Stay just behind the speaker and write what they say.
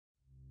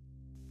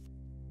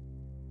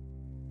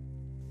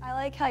I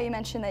like how you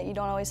mentioned that you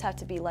don't always have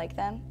to be like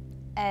them,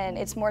 and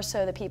it's more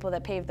so the people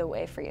that pave the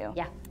way for you.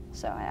 Yeah.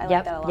 So I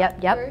like that a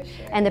lot. Yep. Sure.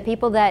 And the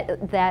people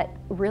that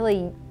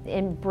really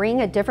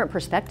bring a different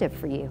perspective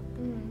for you.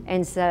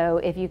 And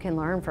so if you can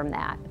learn from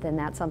that, then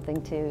that's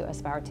something to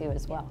aspire to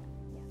as well.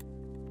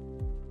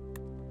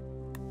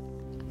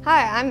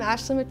 Hi, I'm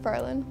Ashley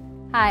McFarland.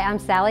 Hi, I'm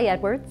Sally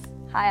Edwards.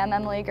 Hi, I'm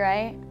Emily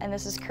Gray, and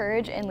this is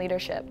Courage in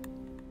Leadership.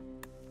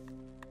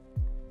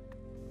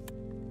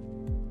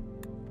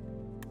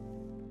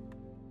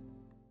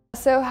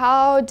 So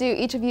how do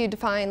each of you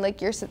define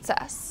your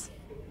success?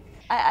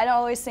 I don't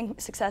always think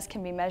success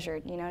can be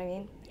measured, you know what I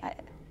mean?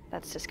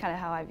 That's just kind of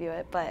how I view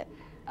it. But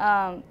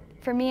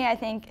for me, I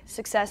think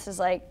success is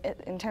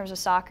in terms of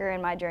soccer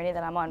and my journey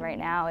that I'm on right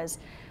now is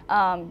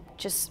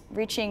just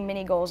reaching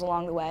mini goals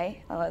along the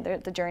way.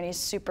 The journey's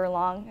super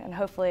long, and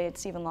hopefully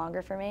it's even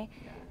longer for me.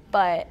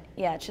 But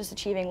yeah, it's just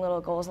achieving little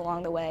goals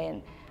along the way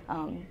and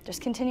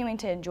just continuing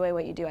to enjoy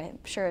what you do. I'm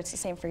sure it's the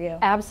same for you.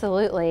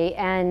 Absolutely,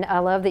 and I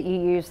love that you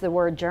use the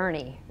word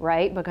journey,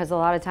 right? Because a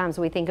lot of times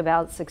we think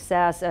about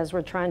success as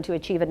we're trying to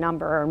achieve a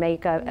number or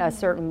make a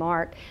certain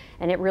mark,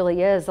 and it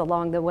really is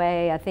along the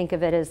way. I think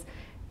of it as,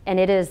 and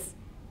it is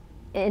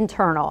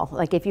internal.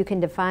 Like if you can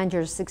define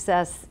your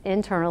success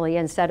internally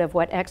instead of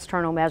what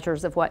external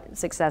measures of what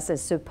success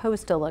is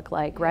supposed to look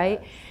like,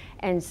 right?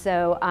 And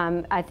so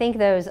I think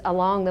those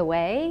along the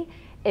way,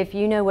 if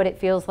you know what it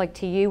feels like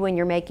to you when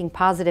you're making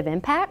positive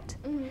impact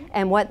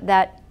and what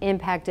that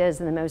impact is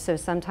in the most. So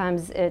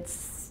sometimes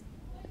it's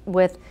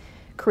with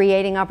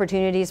creating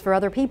opportunities for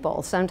other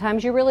people.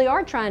 Sometimes you really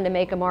are trying to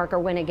make a mark or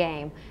win a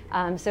game.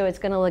 So it's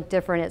going to look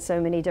different at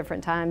so many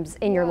different times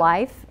in your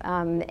life.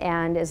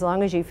 And as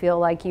long as you feel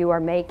like you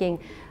are making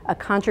a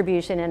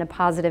contribution and a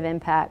positive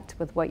impact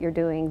with what you're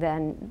doing,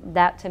 then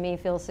that to me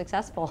feels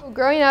successful.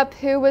 Growing up,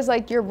 who was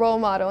your role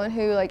model and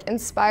who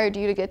inspired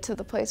you to get to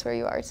the place where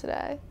you are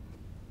today?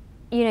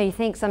 You know, you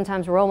think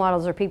sometimes role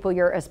models are people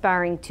you're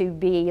aspiring to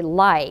be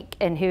like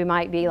and who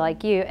might be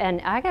like you. And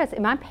I gotta say,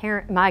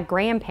 my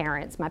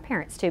grandparents, my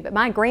parents too, but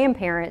my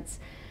grandparents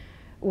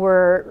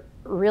were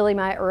really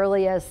my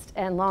earliest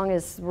and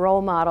longest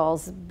role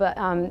models. But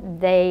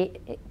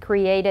they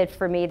created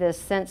for me this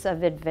sense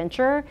of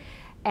adventure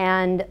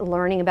and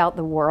learning about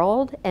the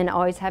world and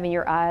always having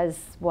your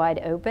eyes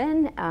wide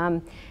open.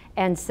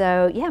 And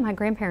so, yeah, my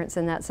grandparents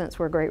in that sense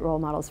were great role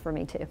models for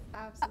me too.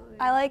 Absolutely.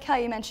 I like how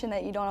you mentioned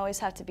that you don't always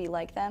have to be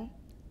like them,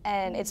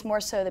 and it's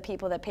more so the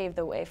people that pave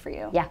the way for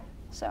you. Yeah.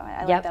 So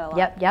I like that a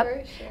lot. Yep.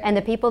 For sure. And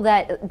the people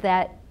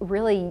that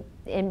really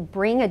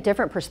bring a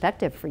different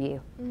perspective for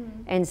you.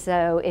 And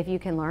so if you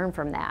can learn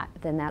from that,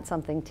 then that's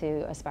something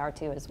to aspire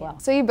to as well.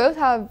 So you both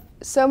have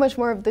so much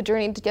more of the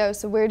journey to go,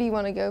 so where do you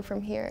want to go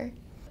from here?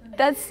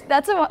 That's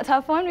a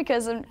tough one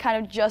because I'm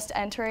kind of just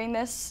entering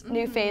this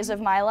new phase of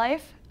my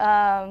life.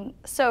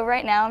 So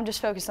right now I'm just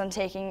focused on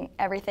taking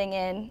everything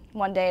in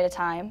one day at a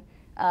time.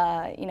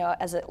 You know,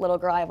 as a little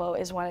girl, I've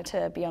always wanted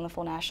to be on the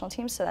full national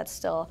team, so that's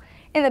still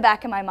in the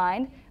back of my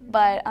mind.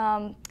 But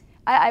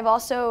I've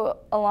also,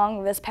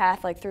 along this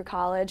path, through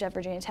college at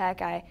Virginia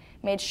Tech, I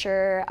made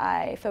sure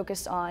I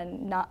focused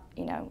on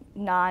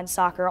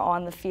non-soccer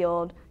on the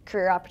field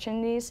career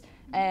opportunities,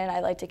 and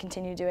I'd like to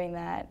continue doing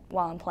that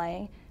while I'm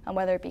playing.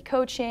 Whether it be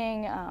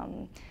coaching,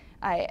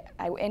 I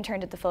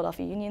interned at the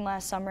Philadelphia Union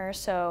last summer,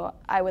 so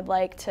I would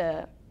like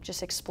to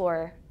just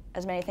explore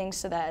as many things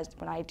so that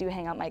when I do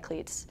hang up my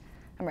cleats,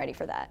 I'm ready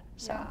for that.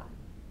 So. Yeah.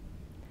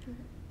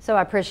 So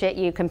I appreciate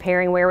you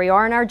comparing where we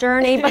are in our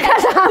journey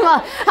because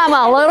I'm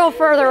a little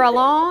further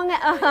along.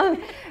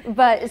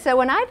 But so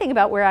when I think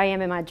about where I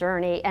am in my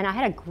journey, and I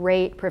had a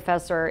great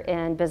professor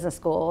in business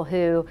school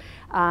who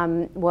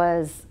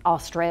was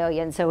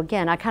Australian. So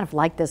again, I kind of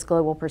like this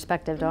global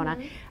perspective, don't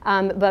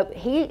I? But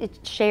he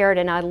shared,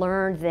 and I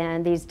learned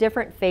then, these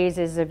different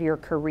phases of your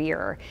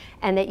career,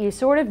 and that you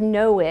sort of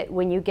know it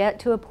when you get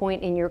to a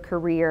point in your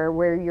career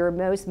where you're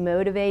most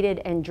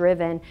motivated and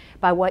driven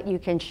by what you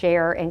can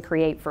share and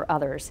create for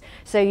others.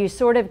 So you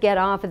sort of get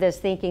off of this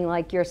thinking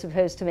like you're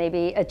supposed to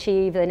maybe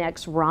achieve the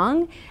next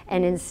rung,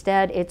 and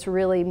instead it's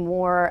really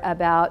more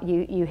about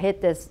you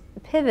hit this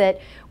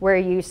pivot where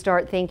you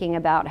start thinking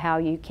about how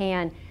you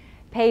can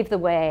pave the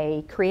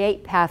way,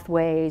 create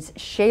pathways,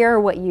 share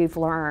what you've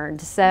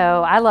learned. So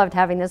I loved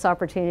having this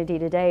opportunity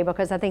today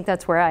because I think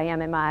that's where I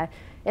am in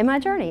my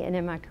journey and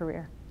in my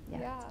career.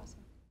 Yeah.